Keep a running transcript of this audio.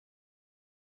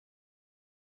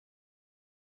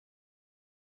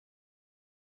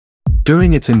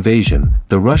During its invasion,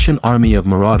 the Russian army of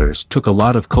marauders took a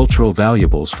lot of cultural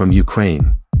valuables from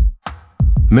Ukraine.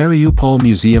 Mariupol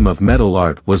Museum of Metal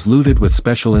Art was looted with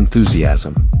special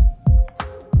enthusiasm.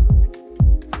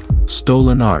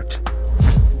 Stolen art.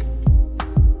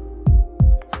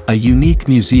 A unique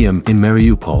museum in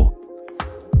Mariupol.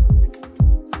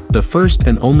 The first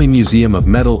and only museum of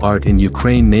metal art in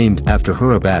Ukraine named after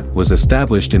Kharabet was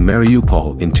established in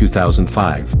Mariupol in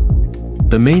 2005.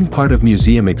 The main part of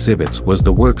museum exhibits was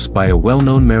the works by a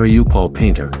well-known Mariupol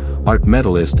painter, art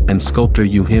medalist and sculptor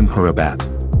Yukhym Kharabet.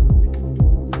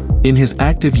 In his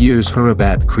active years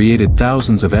Kharabet created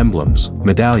thousands of emblems,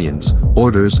 medallions,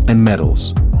 orders and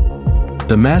medals.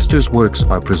 The master's works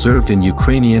are preserved in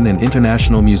Ukrainian and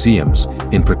international museums,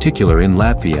 in particular in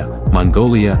Latvia,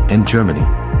 Mongolia and Germany.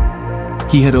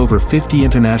 He had over 50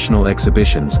 international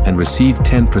exhibitions and received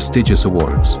 10 prestigious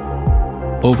awards.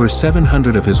 Over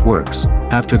 700 of his works,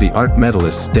 after the art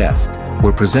medalist's death,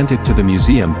 were presented to the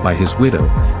museum by his widow,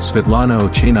 Svitlana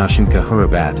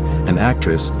Otchenashenko-Kharabet, an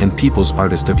actress and people's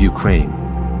artist of Ukraine.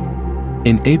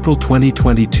 In April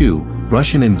 2022,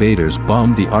 Russian invaders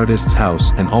bombed the artist's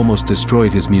house and almost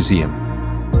destroyed his museum.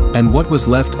 And what was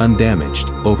left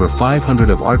undamaged, over 500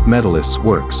 of art medalist's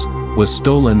works, was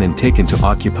stolen and taken to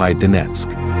occupied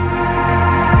Donetsk.